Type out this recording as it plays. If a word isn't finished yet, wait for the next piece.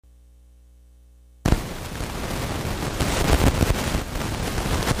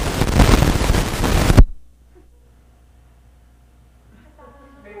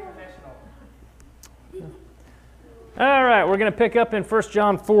All right, we're going to pick up in 1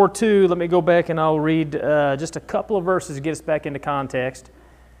 John 4:2. Let me go back and I'll read just a couple of verses to get us back into context.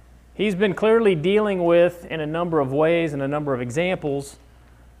 He's been clearly dealing with, in a number of ways and a number of examples,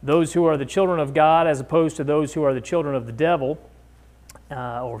 those who are the children of God as opposed to those who are the children of the devil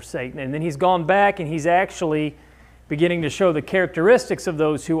or Satan. And then he's gone back and he's actually beginning to show the characteristics of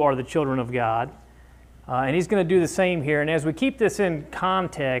those who are the children of God. And he's going to do the same here. And as we keep this in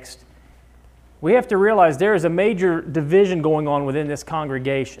context, we have to realize there is a major division going on within this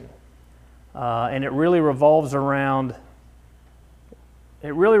congregation. And it really revolves around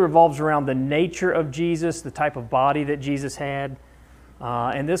the nature of Jesus, the type of body that Jesus had.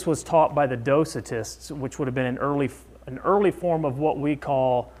 And this was taught by the Docetists, which would have been an early form of what we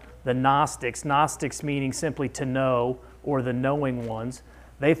call the Gnostics. Gnostics meaning simply to know, or the knowing ones.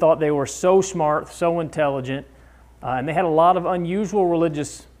 They thought they were so smart, so intelligent, and they had a lot of unusual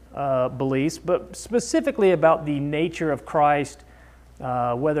religious beliefs, but specifically about the nature of Christ,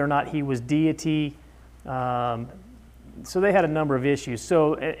 whether or not he was deity. So they had a number of issues.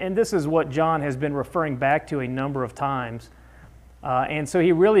 So, and this is what John has been referring back to a number of times. And so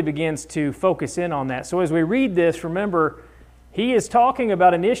he really begins to focus in on that. So as we read this, remember, he is talking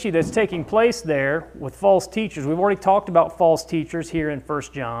about an issue that's taking place there with false teachers. We've already talked about false teachers here in 1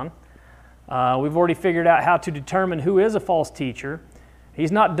 John. We've already figured out how to determine who is a false teacher.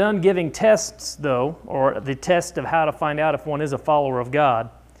 He's not done giving tests, though, or the test of how to find out if one is a follower of God.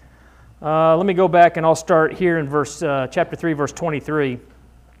 Let me go back and I'll start here in chapter 3, verse 23.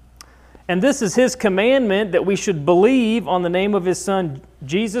 And this is his commandment, that we should believe on the name of his Son,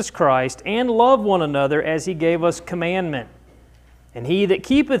 Jesus Christ, and love one another as he gave us commandment. And he that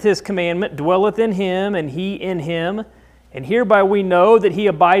keepeth his commandment dwelleth in him, and he in him. And hereby we know that he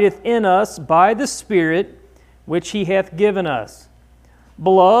abideth in us by the Spirit which he hath given us.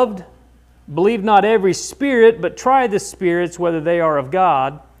 Beloved, believe not every spirit, but try the spirits whether they are of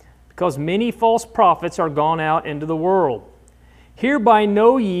God, because many false prophets are gone out into the world. Hereby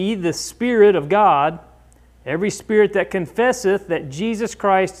know ye the Spirit of God. Every spirit that confesseth that Jesus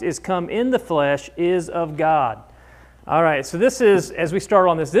Christ is come in the flesh is of God. All right, so this is, as we start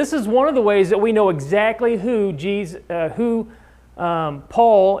on this is one of the ways that we know exactly John.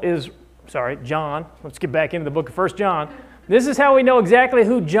 Let's get back into the book of 1 John. This is how we know exactly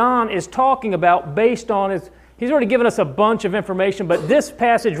who John is talking about based on he's already given us a bunch of information, but this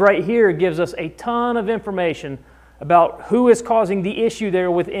passage right here gives us a ton of information about who is causing the issue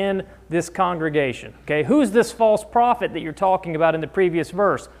there within this congregation. Okay, who's this false prophet that you're talking about in the previous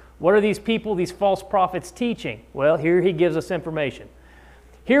verse? What are these people, these false prophets, teaching? Well, here he gives us information.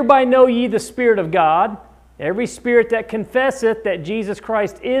 Hereby know ye the Spirit of God. Every spirit that confesseth that Jesus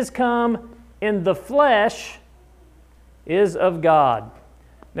Christ is come in the flesh is of God.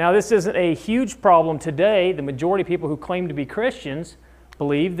 Now, this isn't a huge problem today. The majority of people who claim to be Christians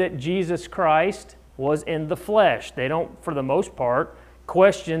believe that Jesus Christ was in the flesh. They don't, for the most part,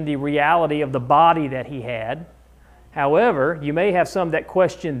 question the reality of the body that he had. However, you may have some that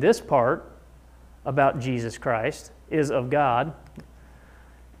question this part about Jesus Christ is of God.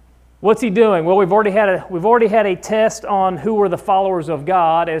 What's he doing? Well, we've already had a test on who were the followers of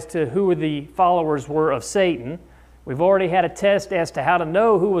God as to who the followers were of Satan. We've already had a test as to how to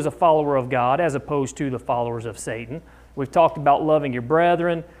know who was a follower of God as opposed to the followers of Satan. We've talked about loving your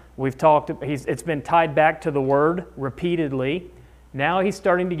brethren. It's been tied back to the Word repeatedly. Now he's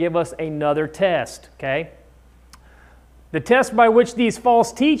starting to give us another test, okay? The test by which these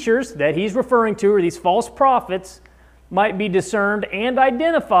false teachers that he's referring to, or these false prophets, might be discerned and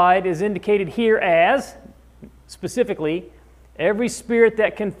identified is indicated here as, specifically, every spirit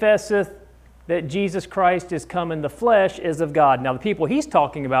that confesseth that Jesus Christ is come in the flesh is of God. Now, the people he's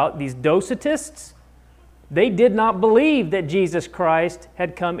talking about, these Docetists, they did not believe that Jesus Christ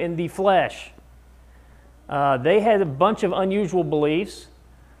had come in the flesh. They had a bunch of unusual beliefs.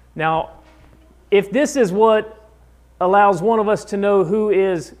 Now, if this is what allows one of us to know who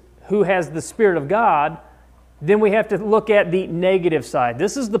has the Spirit of God, then we have to look at the negative side.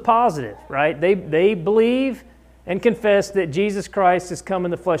 This is the positive, right? They believe and confess that Jesus Christ has come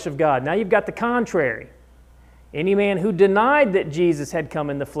in the flesh of God. Now you've got the contrary. Any man who denied that Jesus had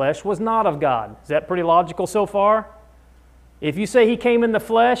come in the flesh was not of God. Is that pretty logical so far? If you say he came in the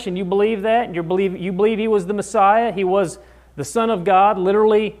flesh and you believe that, and you believe he was the Messiah, he was the Son of God,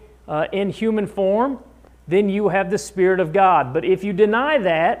 literally in human form, then you have the Spirit of God. But if you deny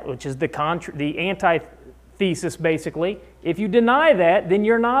that, which is the antithesis basically, if you deny that, then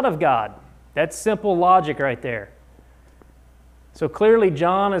you're not of God. That's simple logic right there. So clearly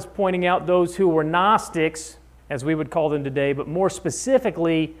John is pointing out those who were Gnostics, as we would call them today, but more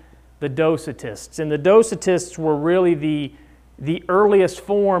specifically the Docetists. And the Docetists were really the earliest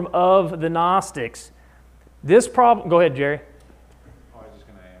form of the Gnostics. This problem, go ahead, Jerry. I was just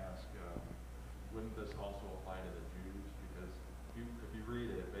going to ask, wouldn't this also apply to the Jews? Because if you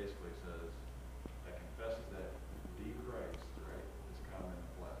read it, it basically says that confesses that the Christ, right, is come in the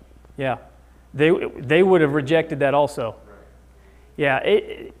flesh. Yeah, they would have rejected that also. Right. Yeah,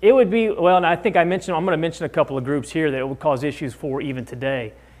 it would be, well, and I think I'm going to mention a couple of groups here that it would cause issues for even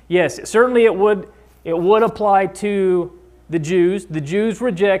today. Yes, certainly it would apply to the Jews. The Jews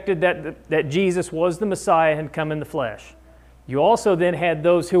rejected that Jesus was the Messiah and come in the flesh. You also then had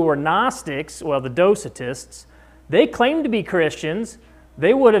those who were Gnostics, well, the Docetists. They claimed to be Christians.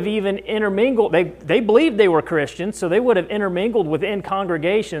 They would have even intermingled. They believed they were Christians, so they would have intermingled within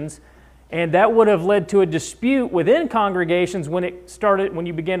congregations, and that would have led to a dispute within congregations when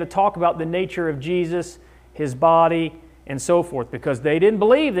you began to talk about the nature of Jesus, his body, and so forth, because they didn't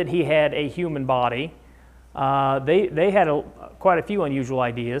believe that he had a human body. They had quite a few unusual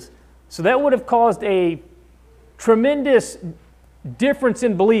ideas. So that would have caused a tremendous difference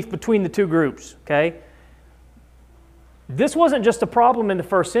in belief between the two groups, okay? This wasn't just a problem in the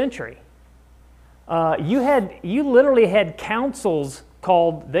first century. You literally had councils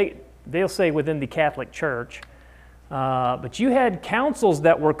called, they'll say within the Catholic Church, but you had councils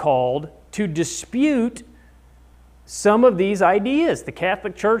that were called to dispute some of these ideas. The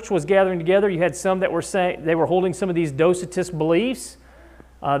Catholic Church was gathering together. You had some that were saying they were holding some of these Docetist beliefs.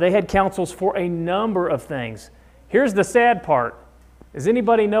 They had councils for a number of things. Here's the sad part. Does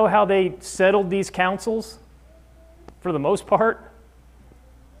anybody know how they settled these councils for the most part?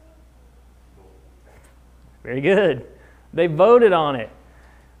 Very good. They voted on it.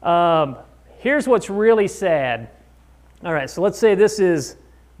 Here's what's really sad. All right, so let's say this is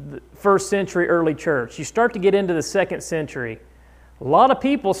the first century early church. You start to get into the second century. A lot of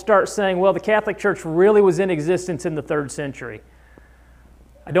people start saying, well, the Catholic Church really was in existence in the third century.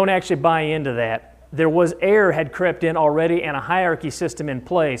 I don't actually buy into that. There was error had crept in already and a hierarchy system in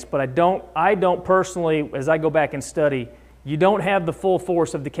place, but I don't personally, as I go back and study, you don't have the full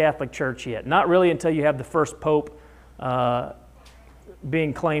force of the Catholic Church yet. Not really until you have the first pope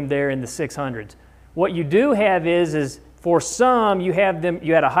being claimed there in the 600s. What you do have is for some, you had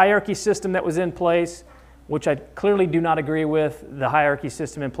a hierarchy system that was in place, which I clearly do not agree with, the hierarchy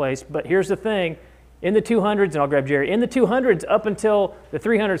system in place. But here's the thing, in the 200s, and I'll grab Jerry, in the 200s up until the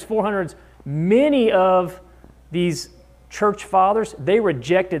 300s, 400s, many of these church fathers, they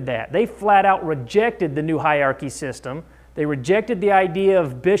rejected that. They flat out rejected the new hierarchy system. They rejected the idea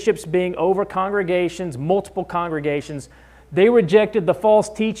of bishops being over congregations, multiple congregations. They rejected the false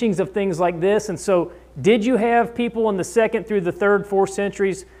teachings of things like this. And so did you have people in the second through the third, fourth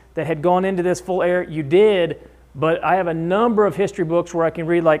centuries that had gone into this full error? You did, but I have a number of history books where I can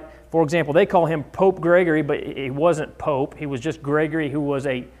read, like, for example, they call him Pope Gregory, but he wasn't Pope. He was just Gregory, who was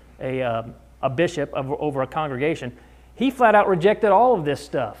a bishop over a congregation. He flat out rejected all of this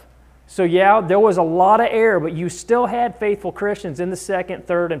stuff. So yeah, there was a lot of error, but you still had faithful Christians in the second,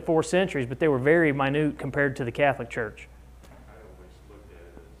 third, and fourth centuries, but they were very minute compared to the Catholic Church. I always looked at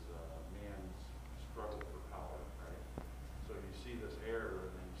it as man's struggle for power, right? So you see this error,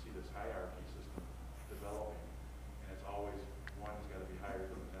 and then you see this hierarchy system developing, and it's always one's got to be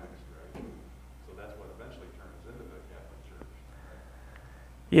higher than the next, right? So that's what eventually turns into the Catholic Church. Right?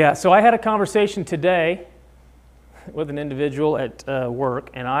 Yeah, so I had a conversation today with an individual at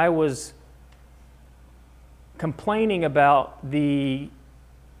work, and I was complaining about the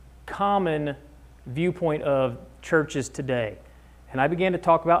common viewpoint of churches today. And I began to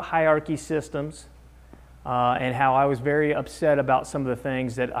talk about hierarchy systems and how I was very upset about some of the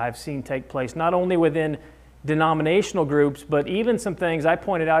things that I've seen take place, not only within denominational groups, but even some things I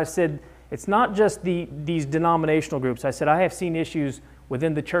pointed out. I said, it's not just these denominational groups. I said, I have seen issues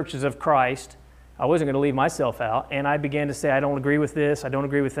within the churches of Christ. I wasn't going to leave myself out. And I began to say, I don't agree with this, I don't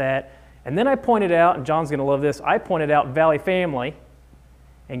agree with that. And then I pointed out, and John's going to love this, I pointed out Valley Family.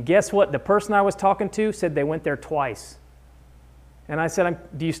 And guess what? The person I was talking to said they went there twice. And I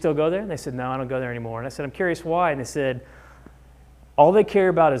said, do you still go there? And they said, no, I don't go there anymore. And I said, I'm curious why. And they said, all they care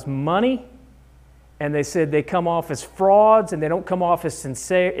about is money. And they said they come off as frauds and they don't come off as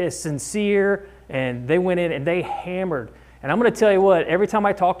sincere. And they went in and they hammered. And I'm going to tell you what, every time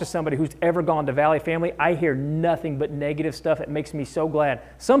I talk to somebody who's ever gone to Valley Family, I hear nothing but negative stuff. It makes me so glad.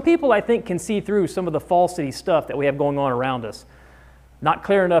 Some people, I think, can see through some of the falsity stuff that we have going on around us. Not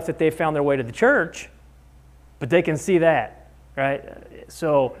clear enough that they've found their way to the church, but they can see that, right?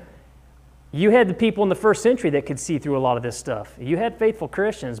 So you had the people in the first century that could see through a lot of this stuff. You had faithful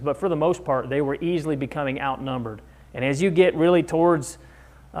Christians, but for the most part, they were easily becoming outnumbered. And as you get really towards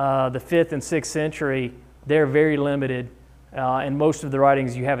the 5th and 6th century, they're very limited. And most of the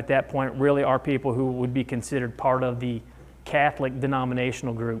writings you have at that point really are people who would be considered part of the Catholic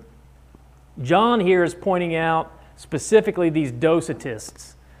denominational group. John here is pointing out specifically these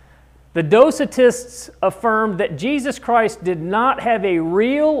Docetists. The Docetists affirmed that Jesus Christ did not have a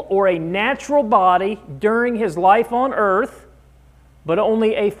real or a natural body during his life on earth, but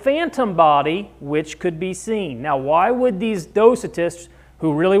only a phantom body which could be seen. Now, why would these Docetists,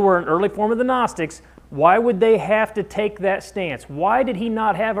 who really were an early form of the Gnostics, why would they have to take that stance? Why did he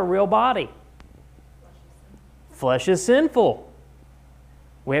not have a real body? Flesh is sinful.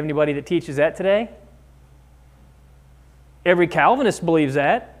 We have anybody that teaches that today? Every Calvinist believes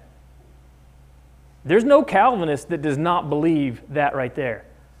that. There's no Calvinist that does not believe that right there.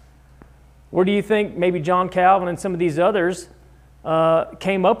 Where do you think maybe John Calvin and some of these others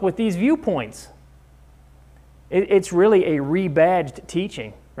came up with these viewpoints? It's really a rebadged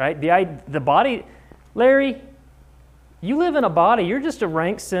teaching, right? The body, Larry, you live in a body, you're just a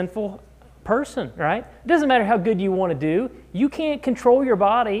rank sinful person, right? It doesn't matter how good you want to do. You can't control your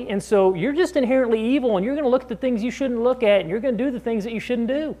body, and so you're just inherently evil, and you're going to look at the things you shouldn't look at, and you're going to do the things that you shouldn't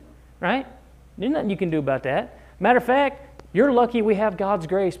do, right? There's nothing you can do about that. Matter of fact, you're lucky we have God's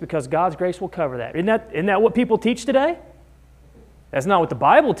grace, because God's grace will cover that. Isn't that what people teach today? That's not what the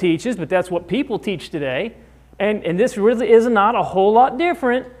Bible teaches, but that's what people teach today. And this really is not a whole lot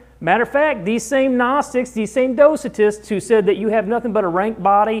different. Matter of fact, these same Gnostics, these same Docetists who said that you have nothing but a rank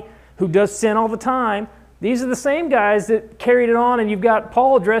body who does sin all the time, these are the same guys that carried it on, and you've got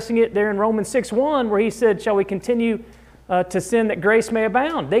Paul addressing it there in Romans 6:1, where he said, shall we continue to sin that grace may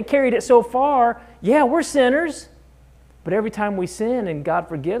abound? They carried it so far, yeah, we're sinners, but every time we sin and God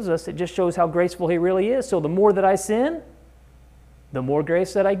forgives us, it just shows how graceful he really is. So the more that I sin, the more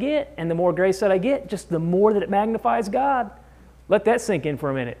grace that I get, and the more grace that I get, just the more that it magnifies God. Let that sink in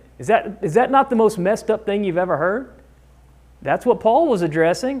for a minute. Is that not the most messed up thing you've ever heard? That's what Paul was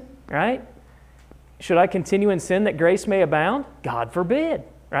addressing, right? Should I continue in sin that grace may abound? God forbid,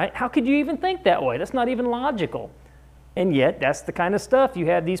 right? How could you even think that way? That's not even logical. And yet, that's the kind of stuff you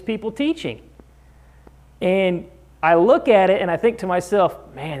have these people teaching. And I look at it and I think to myself,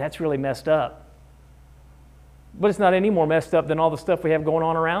 man, that's really messed up. But it's not any more messed up than all the stuff we have going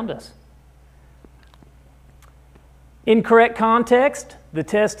on around us. In correct context, the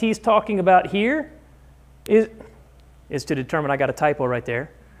test he's talking about here is to determine, I got a typo right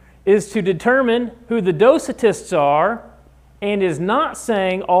there, is to determine who the Docetists are, and is not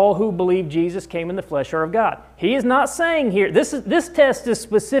saying all who believe Jesus came in the flesh are of God. He is not saying here, this test is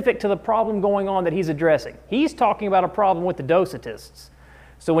specific to the problem going on that he's addressing. He's talking about a problem with the Docetists.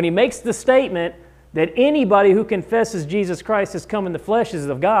 So when he makes the statement that anybody who confesses Jesus Christ has come in the flesh is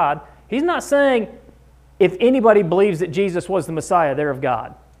of God, he's not saying if anybody believes that Jesus was the Messiah, they're of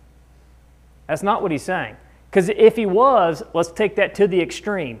God. That's not what he's saying. Because if he was, let's take that to the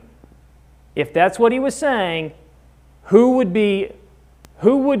extreme. If that's what he was saying, who would be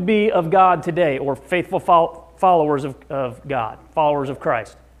of God today, or faithful followers of God, followers of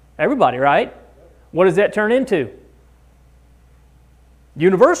Christ? Everybody, right? What does that turn into?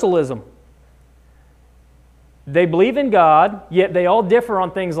 Universalism. They believe in God, yet they all differ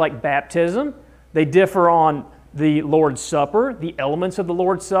on things like baptism. They differ on the Lord's Supper, the elements of the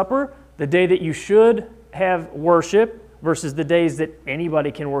Lord's Supper, the day that you should have worship versus the days that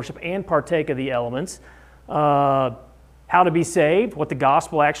anybody can worship and partake of the elements. How to be saved, what the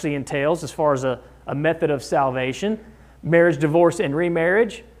gospel actually entails as far as a method of salvation. Marriage, divorce, and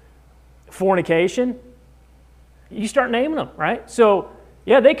remarriage. Fornication. You start naming them, right? So,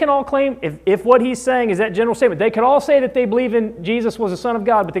 yeah, they can all claim, if what he's saying is that general statement, they could all say that they believe in Jesus was the Son of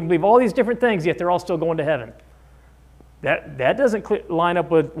God, but they can believe all these different things, yet they're all still going to heaven. That doesn't line up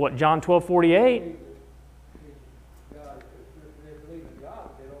with what John 12:48. They believe in God,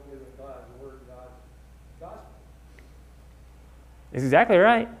 but they don't believe in God's word, God's gospel. That's exactly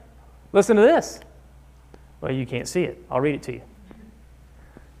right. Listen to this. Well, you can't see it. I'll read it to you.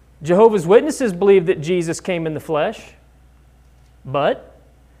 Jehovah's Witnesses believe that Jesus came in the flesh, but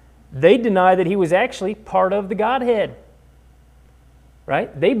they deny that he was actually part of the Godhead.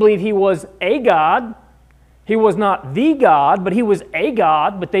 Right? They believe he was a God. He was not the God, but he was a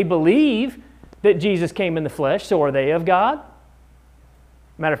God, but they believe that Jesus came in the flesh, so are they of God?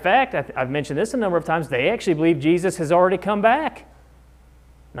 Matter of fact, I've mentioned this a number of times, they actually believe Jesus has already come back.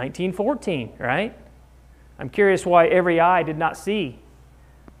 1914, right? I'm curious why every eye did not see.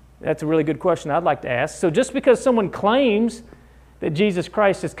 That's a really good question I'd like to ask. So just because someone claims that Jesus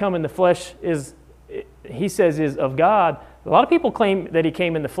Christ has come in the flesh he says is of God, a lot of people claim that he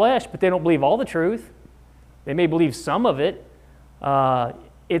came in the flesh, but they don't believe all the truth. They may believe some of it.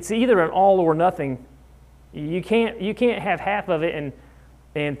 it's either an all or nothing. You can't have half of it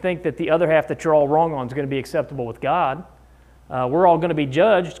and think that the other half that you're all wrong on is going to be acceptable with God. We're all going to be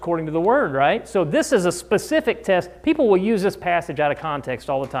judged according to the Word, right? So this is a specific test. People will use this passage out of context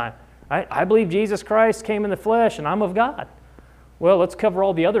all the time. Right? I believe Jesus Christ came in the flesh and I'm of God. Well, let's cover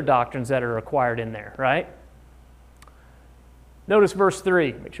all the other doctrines that are required in there, right? Notice verse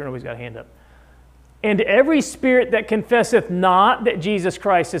 3. Make sure nobody's got a hand up. And every spirit that confesseth not that Jesus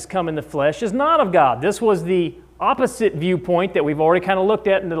Christ is come in the flesh is not of God. This was the opposite viewpoint that we've already kind of looked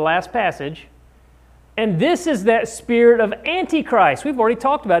at in the last passage. And this is that spirit of Antichrist. We've already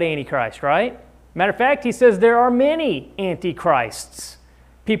talked about Antichrist, right? Matter of fact, he says there are many Antichrists,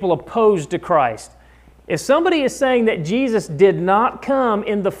 people opposed to Christ. If somebody is saying that Jesus did not come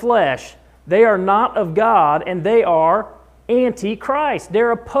in the flesh, they are not of God and they are Antichrist.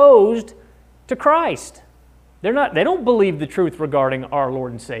 They're opposed to Christ. They don't believe the truth regarding our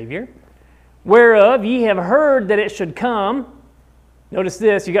Lord and Savior. Whereof ye have heard that it should come. Notice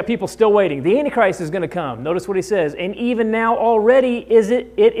this, you got people still waiting. The Antichrist is going to come. Notice what he says. And even now already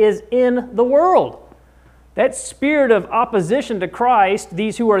it is in the world. That spirit of opposition to Christ,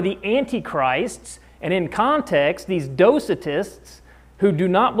 these who are the Antichrists, and in context, these Docetists who do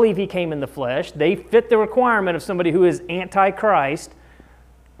not believe he came in the flesh, they fit the requirement of somebody who is anti-Christ.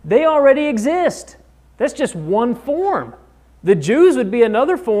 They already exist. That's just one form. The Jews would be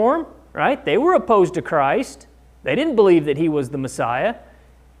another form, right? They were opposed to Christ. They didn't believe that he was the Messiah.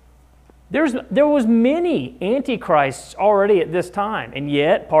 There was many antichrists already at this time, and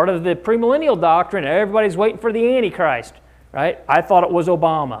yet part of the premillennial doctrine, everybody's waiting for the Antichrist, right? I thought it was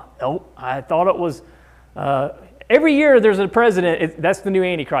Obama. Nope, I thought it was... every year there's a president, that's the new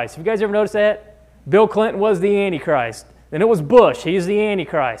Antichrist. Have you guys ever noticed that? Bill Clinton was the Antichrist. Then it was Bush, he's the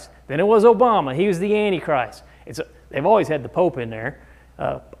Antichrist. Then it was Obama, he was the Antichrist. They've always had the Pope in there.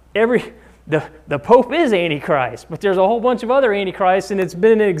 The Pope is Antichrist, but there's a whole bunch of other Antichrists, and it's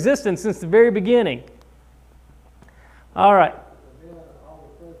been in existence since the very beginning. All right. Then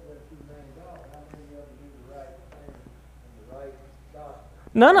all the presidents you named off, how many of them do the right thing and the right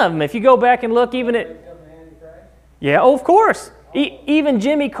doctrine? None of them. If you go back and look even at... They become the Antichrist? Yeah, oh, of course. Even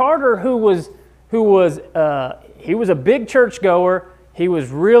Jimmy Carter, he was a big churchgoer. He was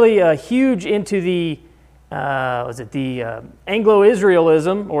really huge into the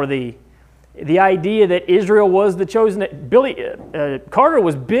Anglo-Israelism, or the idea that Israel was the chosen. Carter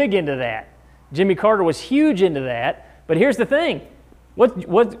was big into that. Jimmy Carter was huge into that. But here's the thing.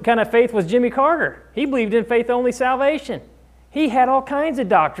 What kind of faith was Jimmy Carter? He believed in faith-only salvation. He had all kinds of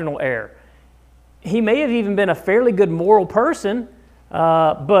doctrinal error. He may have even been a fairly good moral person,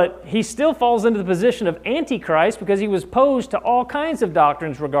 but he still falls into the position of Antichrist because he was opposed to all kinds of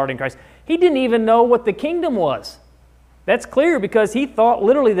doctrines regarding Christ. He didn't even know what the kingdom was. That's clear because he thought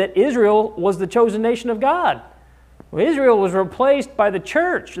literally that Israel was the chosen nation of God. Well, Israel was replaced by the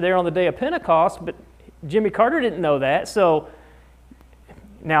church there on the day of Pentecost, but Jimmy Carter didn't know that. So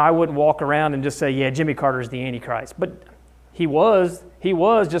now I wouldn't walk around and just say, yeah, Jimmy Carter's the Antichrist. But he was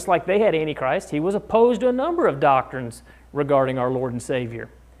just like they had Antichrist. He was opposed to a number of doctrines regarding our Lord and Savior.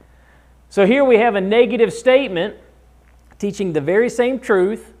 So here we have a negative statement teaching the very same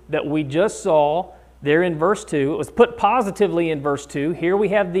truth that we just saw there in verse 2. It was put positively in verse 2. Here we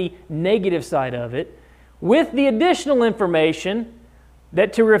have the negative side of it, with the additional information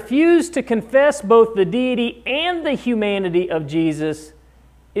that to refuse to confess both the deity and the humanity of Jesus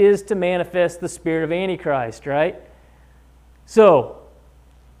is to manifest the spirit of Antichrist, right? So,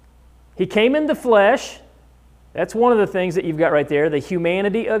 he came in the flesh. That's one of the things that you've got right there, the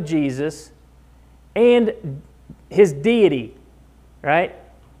humanity of Jesus and his deity, right?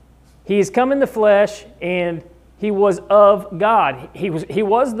 He has come in the flesh, and he was of God. He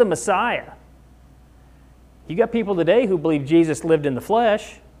was the Messiah. You got people today who believe Jesus lived in the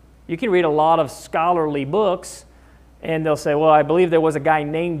flesh. You can read a lot of scholarly books, and they'll say, well, I believe there was a guy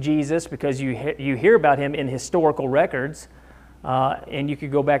named Jesus, because you hear about him in historical records. And you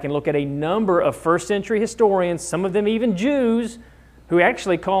could go back and look at a number of first-century historians, some of them even Jews, who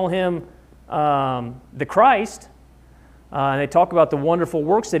actually call him the Christ. And they talk about the wonderful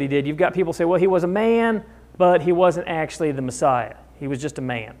works that he did. You've got people say, well, he was a man, but he wasn't actually the Messiah. He was just a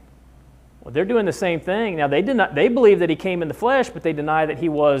man. Well, they're doing the same thing. Now, they believe that he came in the flesh, but they deny that he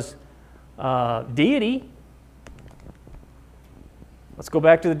was deity. Let's go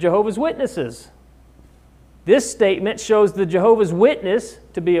back to the Jehovah's Witnesses. This statement shows the Jehovah's Witness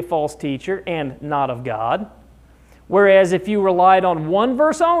to be a false teacher and not of God. Whereas if you relied on one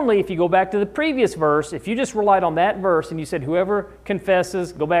verse only, if you go back to the previous verse, if you just relied on that verse and you said whoever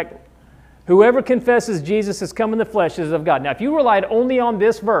confesses, go back, Whoever confesses Jesus has come in the flesh is of God. Now, if you relied only on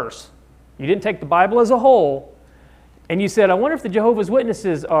this verse, you didn't take the Bible as a whole, and you said, I wonder if the Jehovah's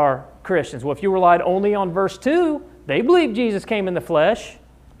Witnesses are Christians. Well, if you relied only on verse 2, they believe Jesus came in the flesh,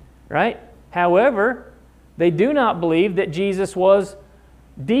 right? However, they do not believe that Jesus was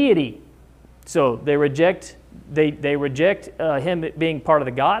deity. So they reject him being part of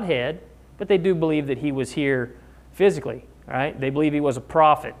the Godhead, but they do believe that he was here physically, right? They believe he was a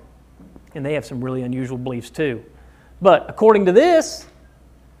prophet, and they have some really unusual beliefs too. But according to this,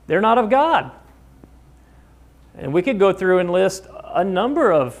 they're not of God. And we could go through and list a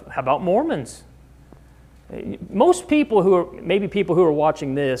number of, how about Mormons? Most people who are, maybe people who are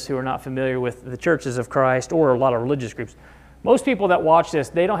watching this who are not familiar with the Churches of Christ or a lot of religious groups, most people that watch this,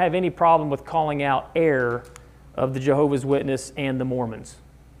 they don't have any problem with calling out error of the Jehovah's Witness and the Mormons,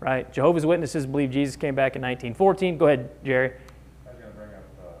 right? Jehovah's Witnesses believe Jesus came back in 1914. Go ahead, Jerry. I was going to bring up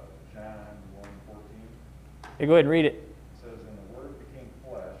John 1:14. Hey, go ahead and read it. It says, and the Word became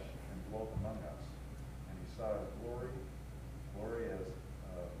flesh and dwelt among us, and he saw his glory, glory as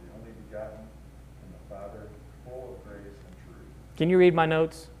the only begotten from the Father, full of grace and truth. Can you read my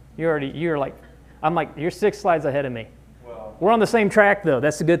notes? You're like, you're 6 slides ahead of me. Well, We're on the same track though.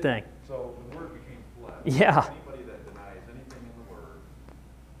 That's a good thing. so the Word became flesh. Yeah. Anybody that denies anything in the Word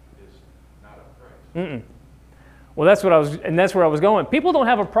is not of Christ. Mm-mm. Well, that's where I was going. People don't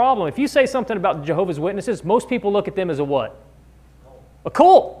have a problem. If you say something about the Jehovah's Witnesses, most people look at them as a what? A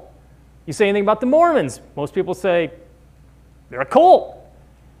cult. You say anything about the Mormons, most people say they're a cult.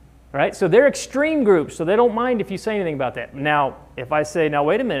 Right? So they're extreme groups, so they don't mind if you say anything about that. Now, if I say, now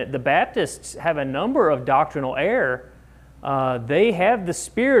wait a minute, the Baptists have a number of doctrinal error. They have the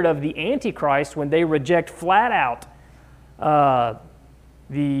spirit of the Antichrist when they reject flat out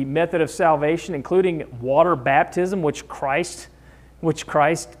the method of salvation, including water baptism, which Christ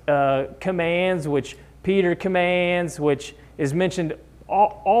commands, which Peter commands, which is mentioned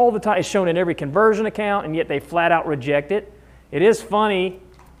all the time. It's shown in every conversion account, and yet they flat out reject it. It is funny.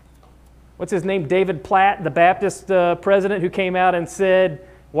 What's his name? David Platt, the Baptist president, who came out and said,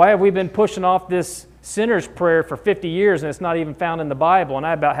 why have we been pushing off this sinner's prayer for 50 years and it's not even found in the Bible? And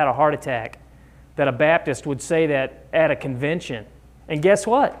I about had a heart attack that a Baptist would say that at a convention. And guess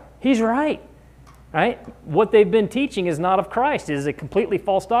what? He's right. Right? What they've been teaching is not of Christ. It is a completely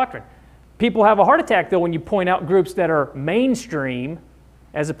false doctrine. People have a heart attack, though, when you point out groups that are mainstream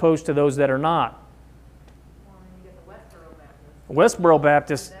as opposed to those that are not. Well, and you get the Westboro Westboro Baptist.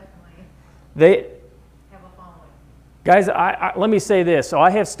 Baptists, Definitely they... have a following. Guys, let me say this. So I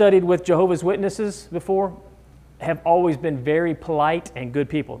have studied with Jehovah's Witnesses before, have always been very polite and good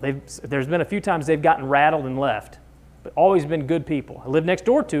people. There's been a few times they've gotten rattled and left, but always been good people. I lived next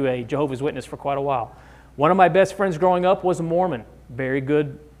door to a Jehovah's Witness for quite a while. One of my best friends growing up was a Mormon. Very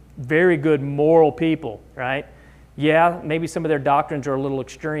good moral people, right? Yeah, maybe some of their doctrines are a little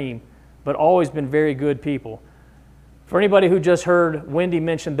extreme, but always been very good people. For anybody who just heard Wendy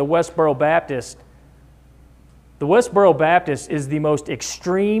mention the Westboro Baptist, the Westboro Baptist is the most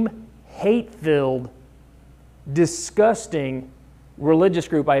extreme, hate-filled, disgusting religious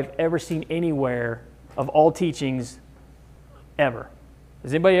group I have ever seen anywhere of all teachings ever.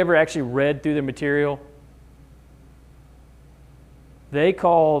 Has anybody ever actually read through their material? They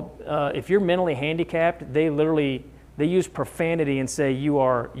call, if you're mentally handicapped, they use profanity and say you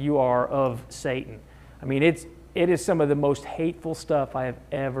are of Satan. I mean, it is some of the most hateful stuff I have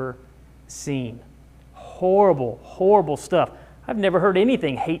ever seen. Horrible, horrible stuff. I've never heard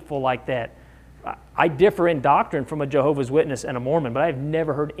anything hateful like that. I differ in doctrine from a Jehovah's Witness and a Mormon, but I've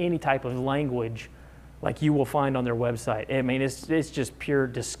never heard any type of language like you will find on their website. I mean, it's just pure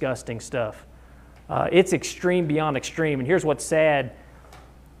disgusting stuff. It's extreme beyond extreme, and here's what's sad.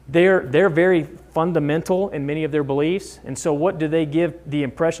 They're very fundamental in many of their beliefs, and so what do they give the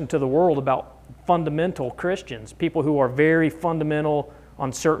impression to the world about fundamental Christians, people who are very fundamental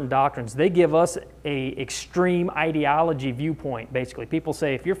on certain doctrines? They give us a extreme ideology viewpoint, basically. People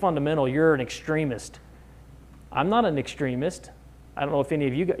say, if you're fundamental, you're an extremist. I'm not an extremist. I don't know if any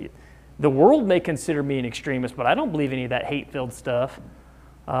of you got... The world may consider me an extremist, but I don't believe any of that hate-filled stuff.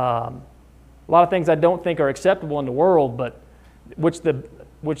 A lot of things I don't think are acceptable in the world, but which the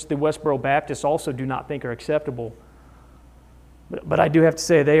Westboro Baptists also do not think are acceptable. But I do have to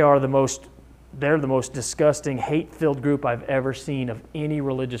say they're the most disgusting, hate-filled group I've ever seen of any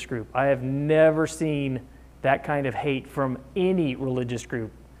religious group. I have never seen that kind of hate from any religious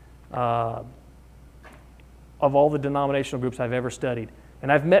group of all the denominational groups I've ever studied.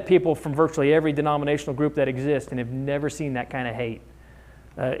 And I've met people from virtually every denominational group that exists and have never seen that kind of hate.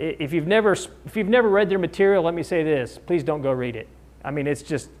 If you've never read their material, let me say this: please don't go read it. I mean, it's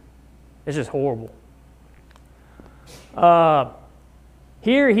It's just horrible.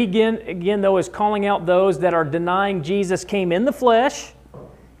 Here he again though is calling out those that are denying Jesus came in the flesh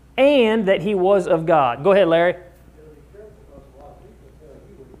and that he was of God. Go ahead, Larry.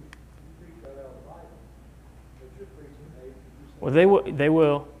 Well, they will.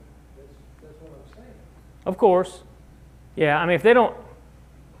 That's what I'm saying. Of course. Yeah, I mean, if they don't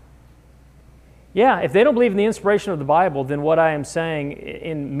believe in the inspiration of the Bible, then what I am saying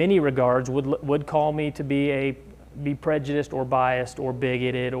in many regards would call me to be prejudiced or biased or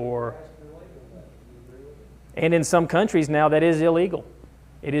bigoted or... And in some countries now that is illegal.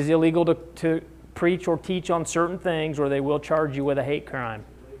 It is illegal to preach or teach on certain things, or they will charge you with a hate crime.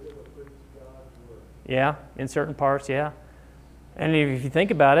 Yeah, in certain parts, yeah. And if you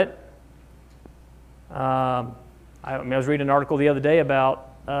think about it, I was reading an article the other day about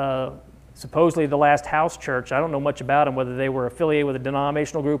supposedly the last house church. I don't know much about them, whether they were affiliated with a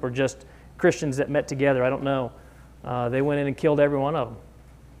denominational group or just Christians that met together. I don't know. They went in and killed every one of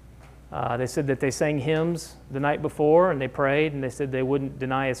them. They said that they sang hymns the night before and they prayed, and they said they wouldn't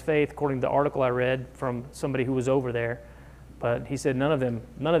deny his faith, according to the article I read from somebody who was over there. But he said none of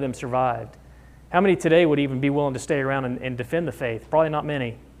them survived. How many today would even be willing to stay around and defend the faith? Probably not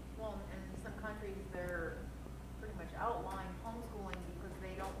many. Well, and in some countries, they're pretty much outlawing homeschooling because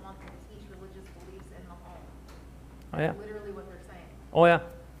they don't want them to teach religious beliefs in the home. Oh, yeah. That's literally what they're saying. Oh, yeah.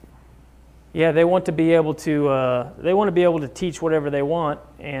 Yeah, they want to be able to teach whatever they want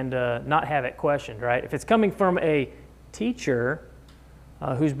and not have it questioned, right? If it's coming from a teacher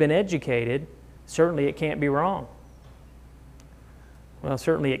who's been educated, certainly it can't be wrong. Well,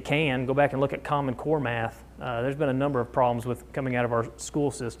 certainly it can. Go back and look at Common Core math. There's been a number of problems with coming out of our school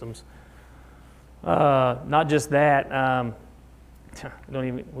systems. Not just that.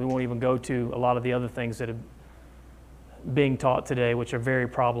 We won't even go to a lot of the other things that are being taught today, which are very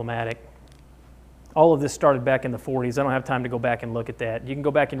problematic. All of this started back in the 40s. I don't have time to go back and look at that. You can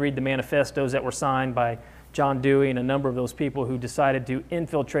go back and read the manifestos that were signed by John Dewey and a number of those people who decided to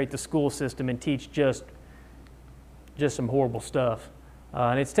infiltrate the school system and teach just some horrible stuff.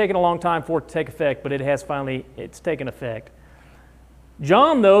 And it's taken a long time for it to take effect, but it's taken effect.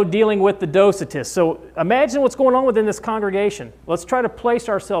 John, though, dealing with the Docetists. So imagine what's going on within this congregation. Let's try to place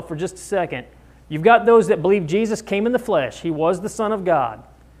ourselves for just a second. You've got those that believe Jesus came in the flesh. He was the Son of God,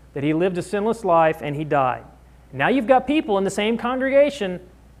 that he lived a sinless life and he died. Now you've got people in the same congregation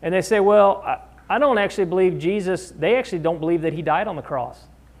and they say, well, I don't actually believe Jesus. They actually don't believe that he died on the cross.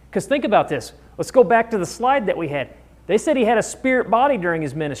 Because think about this. Let's go back to the slide that we had. They said he had a spirit body during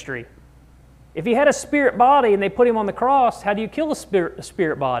his ministry. If he had a spirit body and they put him on the cross, how do you kill a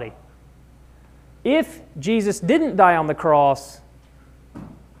spirit body? If Jesus didn't die on the cross,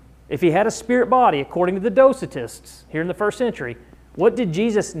 if he had a spirit body, according to the Docetists here in the first century, what did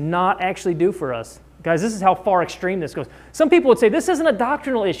Jesus not actually do for us? Guys, this is how far extreme this goes. Some people would say, this isn't a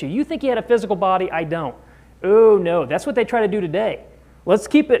doctrinal issue. You think he had a physical body? I don't. Oh, no. That's what they try to do today. Let's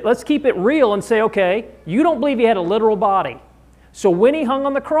keep it real and say, okay, you don't believe he had a literal body. So when he hung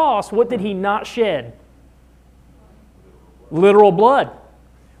on the cross, what did he not shed? Literal blood.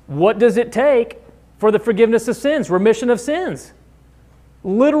 What does it take for the forgiveness of sins, remission of sins?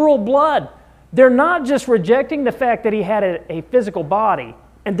 Literal blood. They're not just rejecting the fact that he had a physical body,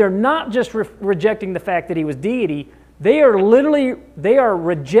 and they're not just rejecting the fact that he was deity. They are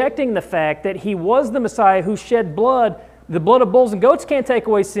rejecting the fact that he was the Messiah who shed blood. The blood of bulls and goats can't take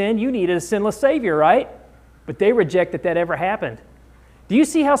away sin. You needed a sinless Savior, right? But they reject that ever happened. Do you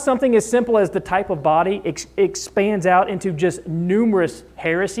see how something as simple as the type of body expands out into just numerous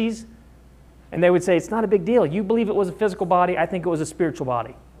heresies? And they would say, it's not a big deal. You believe it was a physical body. I think it was a spiritual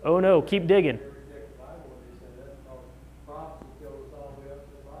body. Oh no, keep digging.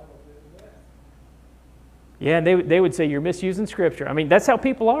 Yeah, they would say you're misusing Scripture. I mean, that's how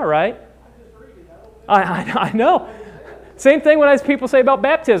people are, right? I know. Same thing when people say about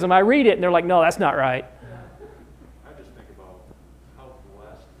baptism. I read it and they're like, no, that's not right. I just think about how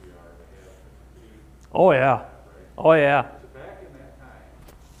blessed we are to have complete. Oh yeah. Oh yeah. So back in that time,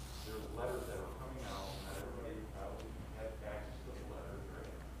 there was letters that were coming out, and not everybody probably had access to the letters,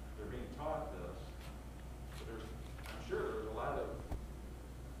 right? They're being taught this, but I'm sure there's a lot of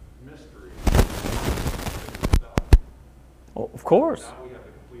mystery. Oh, of course. Now we have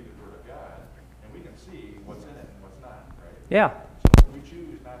the completed Word of God, and we can see what's in it and what's not, right? Yeah. So if we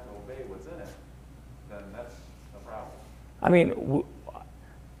choose not to obey what's in it, then that's a problem. I mean,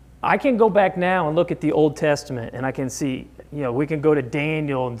 I can go back now and look at the Old Testament and I can see, we can go to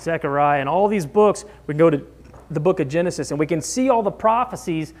Daniel and Zechariah and all these books. We can go to the book of Genesis and we can see all the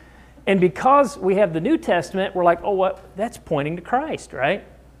prophecies. And because we have the New Testament, we're like, oh, what? That's pointing to Christ, right?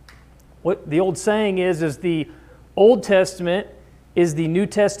 What the old saying is the Old Testament is the New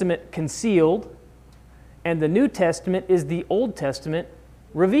Testament concealed, and the New Testament is the Old Testament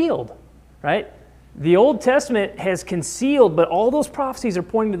revealed, right? The Old Testament has concealed, but all those prophecies are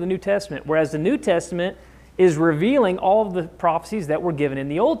pointing to the New Testament, whereas the New Testament is revealing all of the prophecies that were given in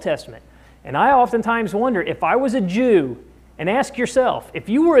the Old Testament. And I oftentimes wonder, if I was a Jew, and ask yourself, if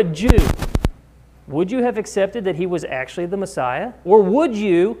you were a Jew, would you have accepted that he was actually the Messiah? Or would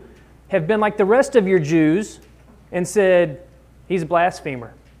you have been like the rest of your Jews and said, he's a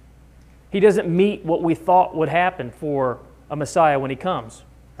blasphemer. He doesn't meet what we thought would happen for a Messiah when he comes,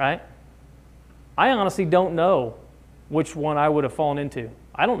 right? I honestly don't know which one I would have fallen into.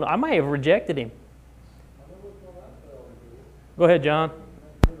 I don't know. I might have rejected him. Go ahead, John.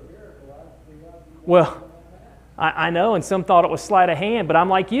 Well, I know, and some thought it was sleight of hand, but I'm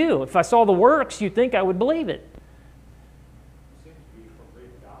like you. If I saw the works, you'd think I would believe it. It seems to be from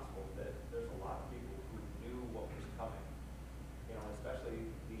reading the Gospels that there's a lot of people who knew what was coming. You know, especially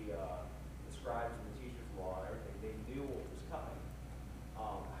the scribes and the teachers of law and everything. They knew what was coming,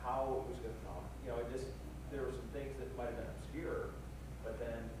 how it was going to come. You know, there were some things that might have been obscure, but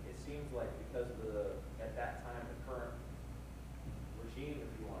then it seems like because of at that time, the current regime,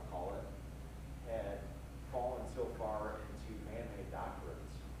 if you want to call it, had fallen so far into man-made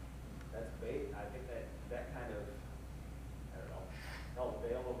doctrines. That's bait. I think that kind of, I don't know, held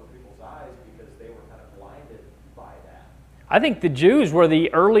veil over people's eyes because they were kind of blinded by that. I think the Jews were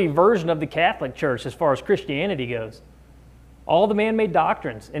the early version of the Catholic Church as far as Christianity goes. All the man-made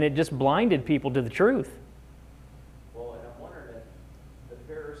doctrines, and it just blinded people to the truth. Well, and I'm wondering if the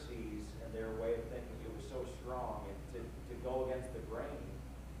Pharisees and their way of thinking, it was so strong, and to go against the grain,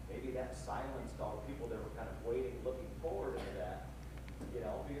 maybe that silenced all the people that were kind of waiting, looking forward into that. You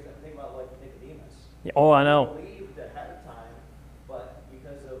know, because I'm thinking about like Nicodemus. Oh, I know. He believed ahead of time, but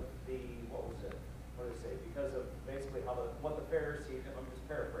because of what did it say? Because of basically what the Pharisees, I'm just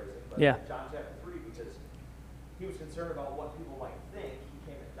paraphrasing, but Yeah. John chapter 3, because he was concerned about what people might think,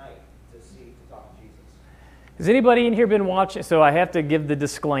 he came at night to talk to Jesus. Has anybody in here been watching? So I have to give the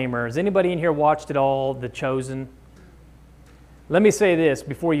disclaimer. Has anybody in here watched at all The Chosen? Let me say this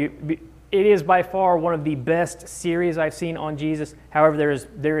before it is by far one of the best series I've seen on Jesus. However,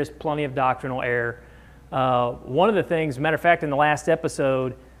 there is plenty of doctrinal error. One of the things, matter of fact, in the last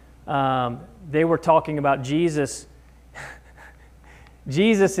episode, they were talking about Jesus.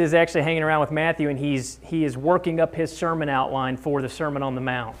 Jesus is actually hanging around with Matthew, and he is working up his sermon outline for the Sermon on the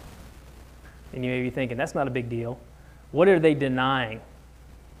Mount. And you may be thinking, that's not a big deal. What are they denying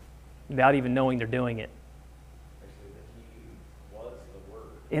without even knowing they're doing it? Actually, that he was the Word.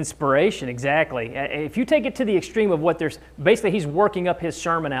 Inspiration, exactly. If you take it to the extreme of what basically he's working up his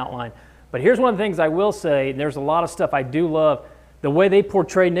sermon outline. But here's one of the things I will say, and there's a lot of stuff I do love. The way they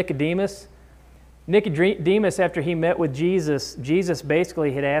portray Nicodemus, after he met with Jesus, Jesus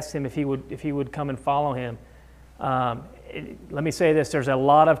basically had asked him if he would come and follow him. Let me say this, there's a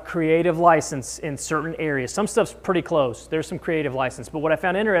lot of creative license in certain areas. Some stuff's pretty close. There's some creative license. But what I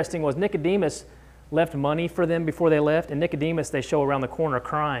found interesting was Nicodemus left money for them before they left, and Nicodemus they show around the corner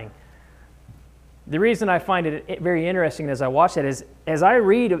crying. The reason I find it very interesting as I watch that is, as I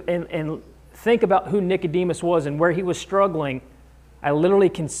read and think about who Nicodemus was and where he was struggling, I literally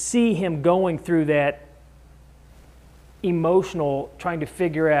can see him going through that emotional, trying to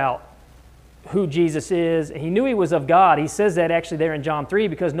figure out who Jesus is. He knew he was of God. He says that actually there in John 3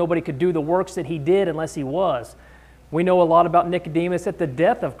 because nobody could do the works that he did unless he was. We know a lot about Nicodemus at the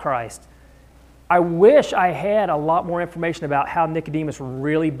death of Christ. I wish I had a lot more information about how Nicodemus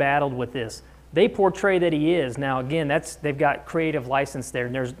really battled with this. They portray that he is. Now again, they've got creative license there,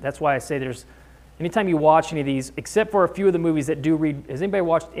 and that's why I say anytime you watch any of these, except for a few of the movies that do read, has anybody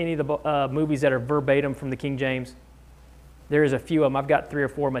watched any of the movies that are verbatim from the King James? There is a few of them. I've got 3 or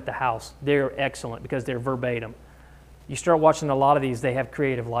 4 of them at the house. They're excellent because they're verbatim. You start watching a lot of these, they have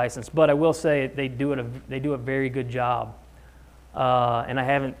creative license. But I will say they do a very good job.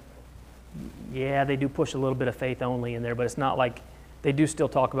 And they do push a little bit of faith only in there, but it's not like, they do still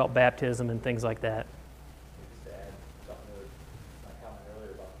talk about baptism and things like that. Just to add something to my comment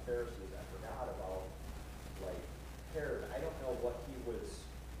earlier about the Pharisees, I forgot about, like, Herod. I don't know what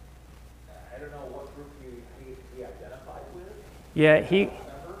group he identified with. Yeah, I don't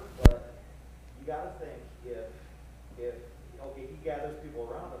remember, but you got to think if he gathers people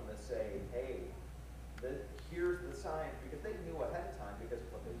around him that say, hey, here's the sign, because they knew ahead of time, because of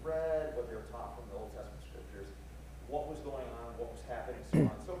what they read, what they were taught from the Old Testament scriptures, what was going on, what was happening, so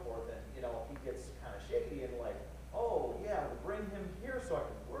on and so forth, and he gets kind of shaky and like, oh yeah, we'll bring him here so I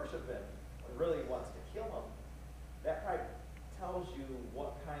can worship him, when really he wants to kill him. That probably tells you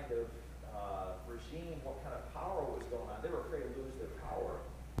what kind of regime, what kind of power was going on. They were afraid to lose their power.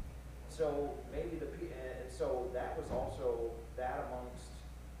 So maybe and so that was also that amongst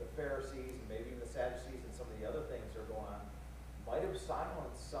the Pharisees and maybe even the Sadducees and some of the other things that are going on might have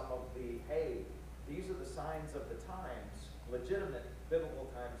silenced some of the, hey, these are the signs of the times, legitimate biblical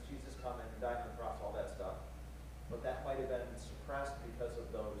times, Jesus coming and dying on the cross, all that stuff. But that might have been suppressed because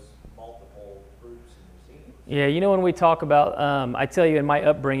of those multiple groups and regimes. Yeah, you know, when we talk about, I tell you in my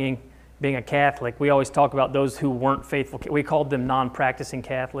upbringing, being a Catholic, we always talk about those who weren't faithful. We called them non-practicing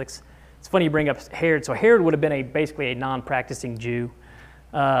Catholics. It's funny you bring up Herod. So Herod would have been basically a non-practicing Jew.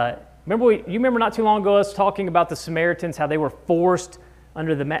 You remember not too long ago us talking about the Samaritans, how they were forced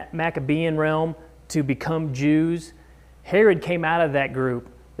under the Maccabean realm to become Jews. Herod came out of that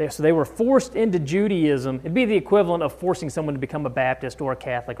group. So they were forced into Judaism. It'd be the equivalent of forcing someone to become a Baptist or a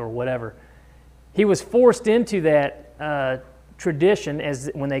Catholic or whatever. He was forced into that tradition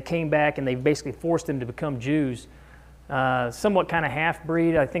when they came back, and they basically forced him to become Jews. Somewhat kind of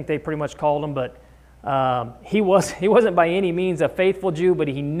half-breed, I think they pretty much called him, but he wasn't by any means a faithful Jew, but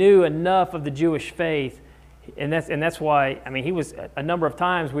he knew enough of the Jewish faith, and that's why, I mean, he was, a number of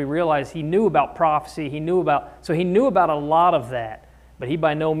times we realized he knew about prophecy, he knew about a lot of that, but he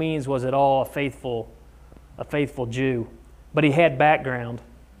by no means was at all a faithful Jew, but he had background.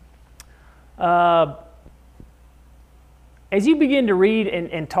 As you begin to read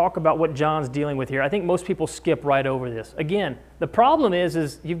and talk about what John's dealing with here, I think most people skip right over this. Again, the problem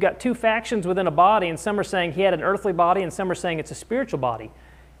is you've got two factions within a body, and some are saying he had an earthly body, and some are saying it's a spiritual body.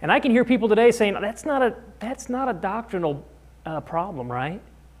 And I can hear people today saying, that's not a doctrinal problem, right?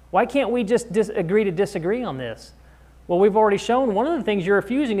 Why can't we just agree to disagree on this? Well, we've already shown one of the things you're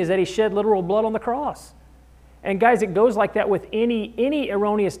refusing is that he shed literal blood on the cross. And guys, it goes like that with any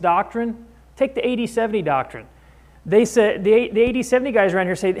erroneous doctrine. Take the 80-70 doctrine. They said the 80-70 guys around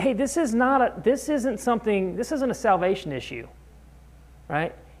here say, hey, this isn't a salvation issue,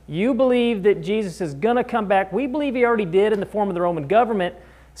 right? You believe that Jesus is going to come back. We believe he already did in the form of the Roman government,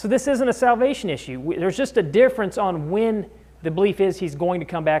 so this isn't a salvation issue. There's just a difference on when the belief is he's going to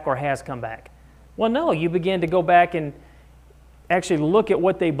come back or has come back. Well, no, you begin to go back and actually look at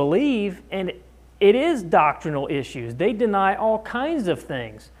what they believe, and it is doctrinal issues. They deny all kinds of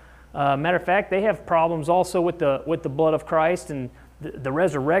things. Matter of fact, they have problems also with the blood of Christ and the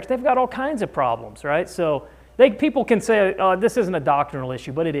resurrection. They've got all kinds of problems, right? So people can say, this isn't a doctrinal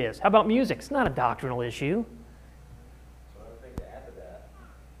issue, but it is. How about music? It's not a doctrinal issue. So another thing to add to that,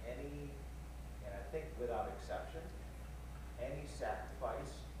 and I think without exception, any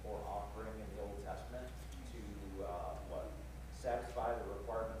sacrifice or offering in the Old Testament to satisfy the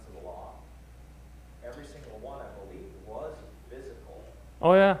requirements of the law, every single one, I believe, was physical.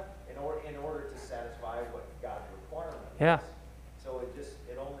 Oh, yeah. In order to satisfy what God's requirement is. Yeah. So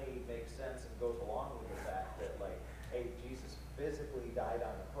it only makes sense and goes along with the fact that, like, hey, Jesus physically died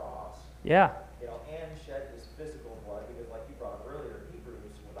on the cross. Yeah. And shed his physical blood, because like you brought up earlier in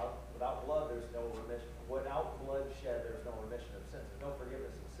Hebrews, without blood there's no remission. Without blood shed, there's no remission of sins. There's no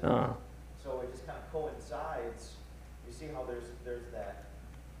forgiveness of sins. So it just kind of coincides. You see how there's that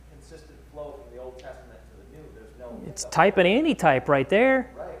consistent flow from the Old Testament to the New. There's no. It's type and antitype right there.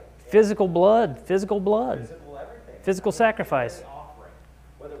 Right. Physical blood. Physical Everything. Physical sacrifice. Offering,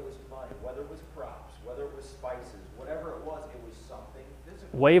 whether it was money, whether it was crops, whether it was spices, whatever it was something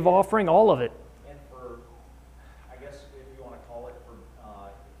physical. Wave offering, all of it. And for, I guess if you want to call it,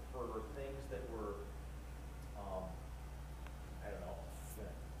 for things that were, I don't know,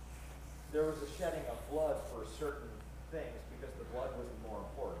 there was a shedding of blood for certain things because the blood was more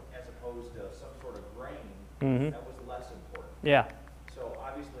important, as opposed to some sort of grain that was less important. Yeah. So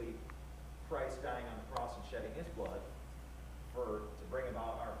obviously, Christ dying on the cross and shedding his blood to bring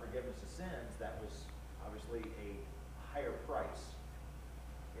about our forgiveness of sins, that was obviously a higher price.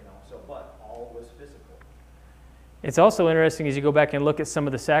 But all was physical. It's also interesting as you go back and look at some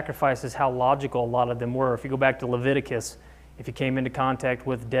of the sacrifices, how logical a lot of them were. If you go back to Leviticus, if you came into contact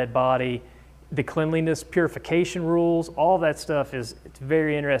with dead body, the cleanliness, purification rules, all that stuff it's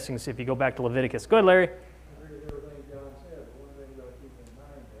very interesting if you go back to Leviticus. Go ahead, Larry. I agree with everything John said, but one thing you gotta keep in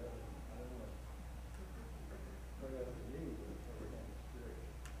mind, I don't want to bring up the news, but we're in the spiritual.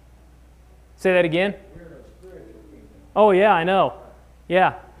 Say that again. We're in a spiritual kingdom. Oh, yeah, I know.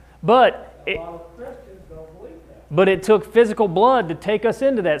 Yeah. But A lot of Christians don't believe that. But it took physical blood to take us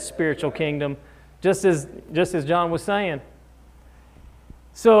into that spiritual kingdom, just as John was saying.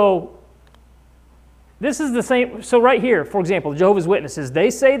 So this is the same. So right here, for example, Jehovah's Witnesses, they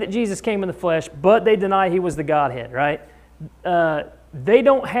say that Jesus came in the flesh, but they deny he was the Godhead, right? They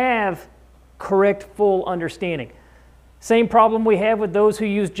don't have correct, full understanding. Same problem we have with those who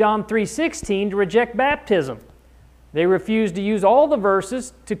use John 3:16 to reject baptism. They refuse to use all the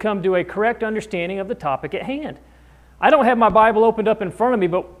verses to come to a correct understanding of the topic at hand. I don't have my Bible opened up in front of me,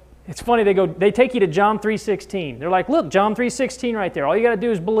 but it's funny, they take you to John 3:16. They're like, look, John 3:16 right there. All you got to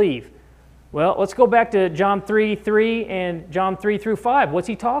do is believe. Well, let's go back to John 3:3 and John 3 through 5. What's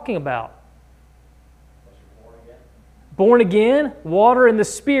he talking about? Born again, water and the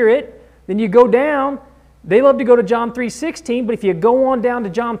Spirit. Then you go down. They love to go to John 3:16, but if you go on down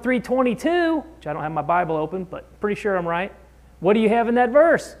to John 3:22, which I don't have my Bible open, but pretty sure I'm right, what do you have in that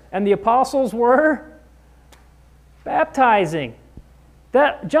verse? And the apostles were baptizing.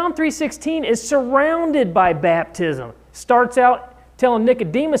 That John 3:16 is surrounded by baptism. Starts out telling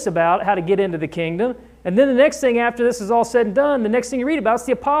Nicodemus about how to get into the kingdom, and then the next thing after this is all said and done, the next thing you read about is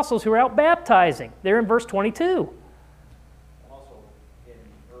the apostles who are out baptizing. They're in verse 22. Also,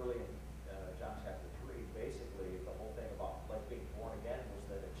 early in John chapter 3, basically the whole thing about like being born again was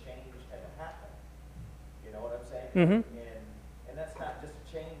that a change had happened. You know what I'm saying? Mm-hmm. And that's not just a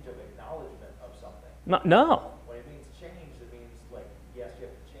change of acknowledgement of something. No. When it means change, it means like, yes, you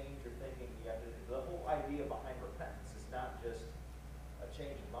have to change your thinking. You have to, the whole idea behind repentance is not just a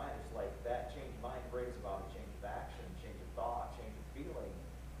change of mind. It's like that change of mind brings about a change of action, change of thought, change of feeling.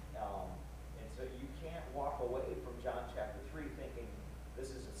 And so you can't walk away from John chapter 3 thinking this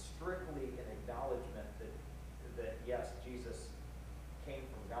is strictly an acknowledgement that yes, Jesus came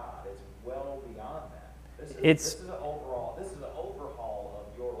from God. It's well beyond that. This is an overhaul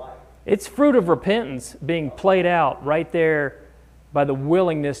of your life. It's fruit of repentance being played out right there by the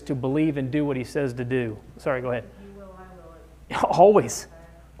willingness to believe and do what he says to do. Sorry, go ahead. You will, I will. Always.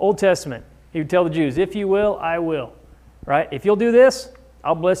 Old Testament. He would tell the Jews, if you will, I will. Right? If you'll do this,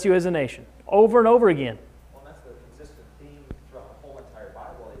 I'll bless you as a nation. Over and over again. Well, that's the consistent theme throughout the whole entire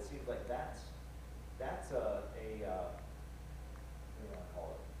Bible. It seems like that's a what do you want to call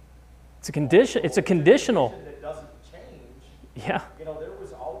it? It's a condition. It's a conditional. Condition that doesn't change. Yeah. You know,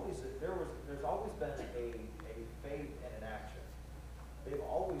 there's always been a faith and an action. They've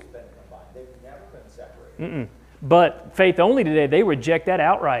always been combined. They've never been separated. But faith only today, they reject that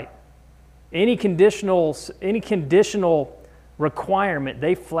outright. Any conditional requirement,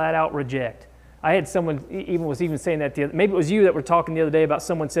 they flat out reject. I had someone even saying that maybe it was you that were talking the other day about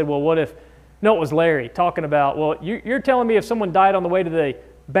someone said, well, what if? No, it was Larry talking about. Well, you're telling me if someone died on the way to the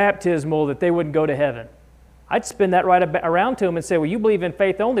baptismal that they wouldn't go to heaven. I'd spin that right around to him and say, well, you believe in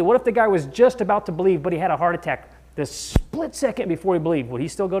faith only. What if the guy was just about to believe, but he had a heart attack the split second before he believed? Would he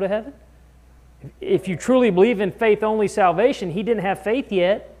still go to heaven? If you truly believe in faith only salvation, he didn't have faith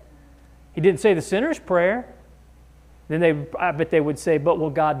yet. He didn't say the sinner's prayer. Then I bet they would say, but well,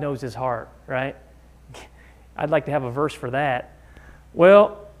 God knows his heart, right? I'd like to have a verse for that.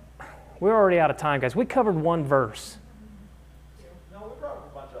 Well, we're already out of time, guys. We covered one verse. No, we brought up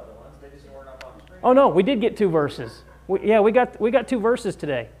a bunch of other ones. They just weren't up on the screen. Oh no, we did get 2 verses. We got 2 verses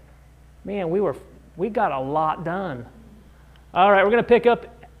today. Man, we got a lot done. All right, we're going to pick up.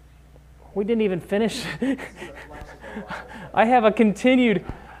 We didn't even finish. I have a continued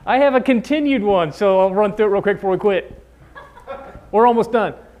one, so I'll run through it real quick before we quit. We're almost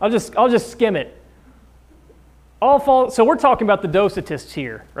done. I'll just skim it. So we're talking about the Docetists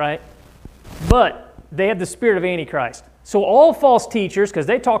here, right? But they have the spirit of Antichrist. So all false teachers, because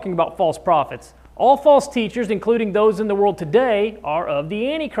they're talking about false prophets, all false teachers, including those in the world today, are of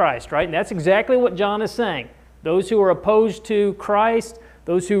the Antichrist, right? And that's exactly what John is saying. Those who are opposed to Christ,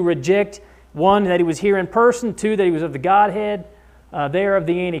 those who reject, 1, that he was here in person, 2, that he was of the Godhead, they are of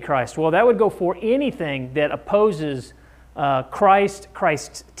the Antichrist. Well, that would go for anything that opposes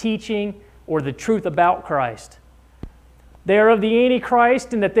Christ's teaching, or the truth about Christ. They are of the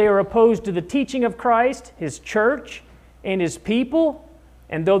Antichrist in that they are opposed to the teaching of Christ, his church, and his people.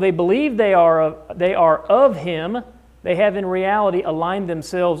 And though they believe they are of him, they have in reality aligned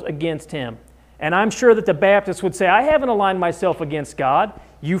themselves against him. And I'm sure that the Baptists would say, I haven't aligned myself against God.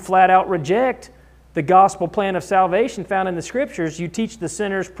 You flat out reject the gospel plan of salvation found in the Scriptures. You teach the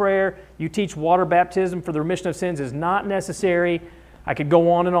sinner's prayer. You teach water baptism for the remission of sins is not necessary. I could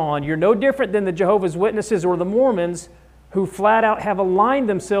go on and on. You're no different than the Jehovah's Witnesses or the Mormons, who flat out have aligned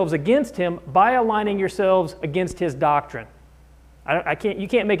themselves against him by aligning yourselves against his doctrine. You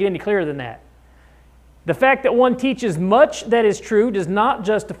can't make it any clearer than that. The fact that one teaches much that is true does not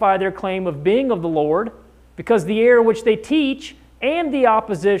justify their claim of being of the Lord, because the error which they teach and the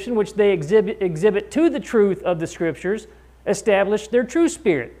opposition which they exhibit to the truth of the Scriptures establish their true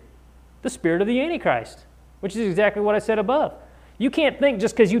spirit, the spirit of the Antichrist, which is exactly what I said above. You can't think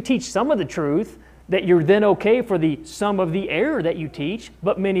just because you teach some of the truth that you're then okay for some of the error that you teach,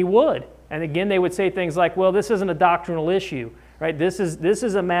 but many would. And again, they would say things like, well, this isn't a doctrinal issue, right? This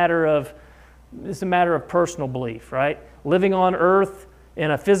is a matter of personal belief, right? Living on earth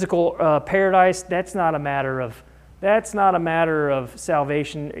in a physical paradise, that's not a matter of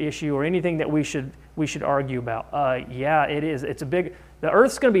salvation issue or anything that we should argue about. Yeah, it is. The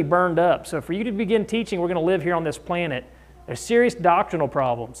earth's going to be burned up. So for you to begin teaching, we're going to live here on this planet, there's serious doctrinal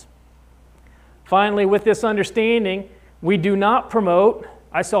problems. Finally, with this understanding, we do not promote.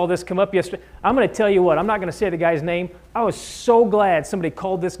 I saw this come up yesterday. I'm going to tell you what, I'm not going to say the guy's name. I was so glad somebody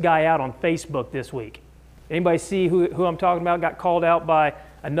called this guy out on Facebook this week. Anybody see who I'm talking about? Got called out by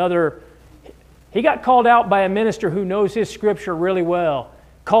he got called out by a minister who knows his scripture really well.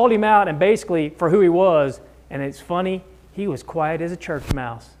 Called him out and basically for who he was. And it's funny, he was quiet as a church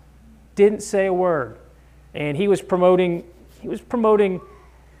mouse. Didn't say a word. And he was promoting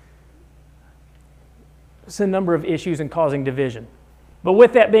a number of issues and causing division. But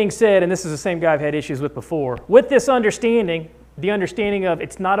with that being said, and this is the same guy I've had issues with before, with this understanding, the understanding of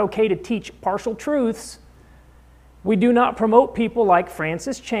it's not okay to teach partial truths, we do not promote people like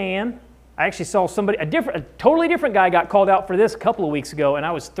Francis Chan. I actually saw a totally different guy got called out for this a couple of weeks ago, and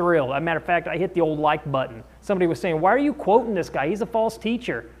I was thrilled. As a matter of fact, I hit the old like button. Somebody was saying, why are you quoting this guy? He's a false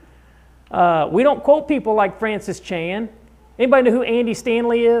teacher. We don't quote people like Francis Chan. Anybody know who Andy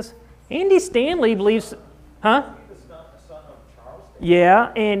Stanley is? Andy Stanley believes, huh?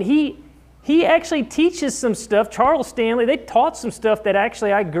 Yeah, and he actually teaches some stuff. Charles Stanley, they taught some stuff that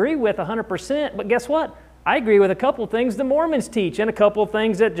actually I agree with 100%, but guess what? I agree with a couple of things the Mormons teach and a couple of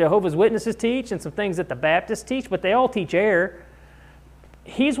things that Jehovah's Witnesses teach and some things that the Baptists teach, but they all teach error.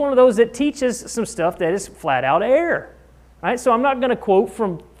 He's one of those that teaches some stuff that is flat out error. Right? So I'm not going to quote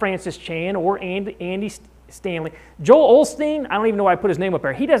from Francis Chan or Andy Stanley. Joel Osteen, I don't even know why I put his name up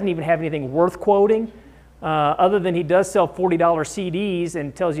there. He doesn't even have anything worth quoting other than he does sell $40 CDs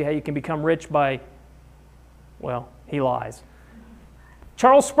and tells you how you can become rich by, well, he lies.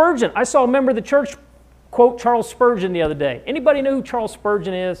 Charles Spurgeon, I saw a member of the church quote Charles Spurgeon the other day. Anybody know who Charles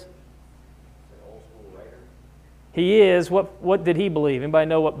Spurgeon is? Old school writer. He is. What did he believe? Anybody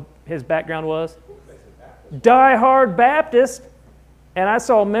know what his background was? Die-hard Baptist. And I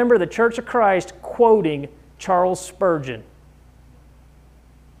saw a member of the Church of Christ quoting Charles Spurgeon.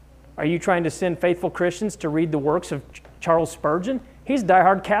 Are you trying to send faithful Christians to read the works of Charles Spurgeon? He's a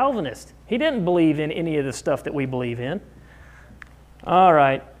die-hard Calvinist. He didn't believe in any of the stuff that we believe in. All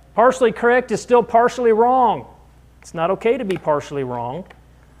right. Partially correct is still partially wrong. It's not okay to be partially wrong.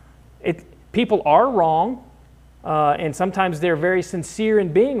 People are wrong, and sometimes they're very sincere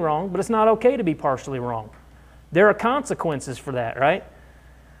in being wrong, but it's not okay to be partially wrong. There are consequences for that, right?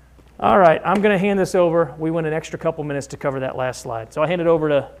 All right, I'm going to hand this over. We went an extra couple minutes to cover that last slide. So I hand it over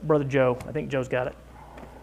to Brother Joe. I think Joe's got it.